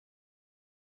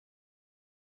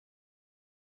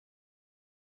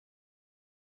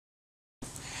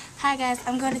Hi guys,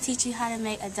 I'm going to teach you how to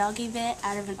make a doggy bed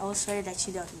out of an old sweater that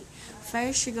you don't need.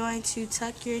 First, you're going to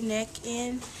tuck your neck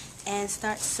in and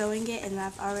start sewing it, and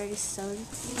I've already sewn it,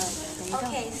 but there you go.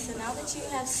 Okay, so now that you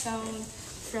have sewn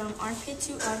from armpit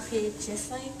to armpit, just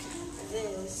like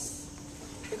this,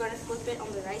 you're going to flip it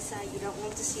on the right side. You don't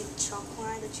want to see the chalk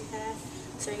line that you have,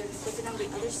 so you're going to flip it on the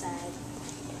other side.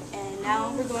 And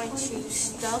now we're going to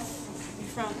stuff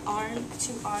from arm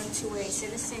to where it's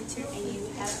in the center, and you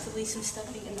have to leave some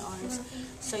stuffing in the arms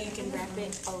so you can wrap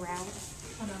it around.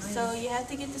 So you have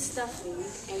to get the stuffing,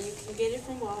 and you can get it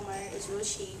from Walmart. It's real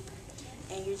cheap.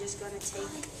 And you're just going to take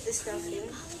the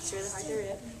stuffing. It's really hard to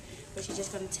rip, but you're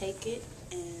just going to take it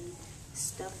and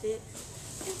stuff it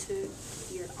into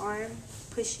your arm,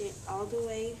 push it all the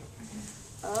way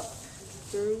up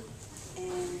through,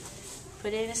 and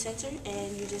put it in the center,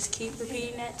 and you just keep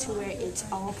repeating that to where it's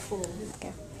all full.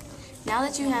 Okay. Now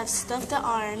that you have stuffed the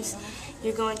arms,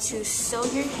 you're going to sew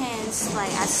your hands.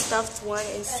 Like I stuffed one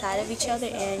inside of each other,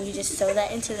 and you just sew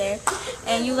that into there.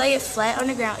 And you lay it flat on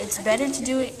the ground. It's better to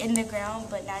do it in the ground,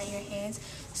 but not in your hands.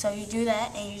 So you do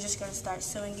that, and you're just going to start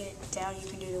sewing it down. You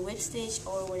can do the whip stitch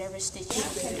or whatever stitch you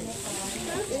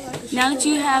do. Now that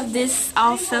you have this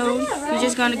all sewn, you're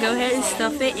just going to go ahead and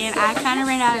stuff it. And I kind of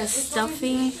ran out of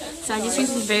stuffing, so I just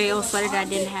used this very old sweater that I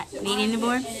didn't need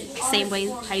anymore. Same way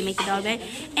how you make the dog bed.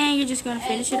 And you're just going to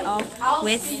finish it off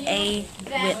with a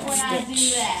whip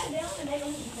stitch.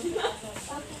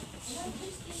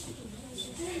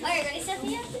 Alright, ready,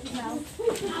 Cynthia? No.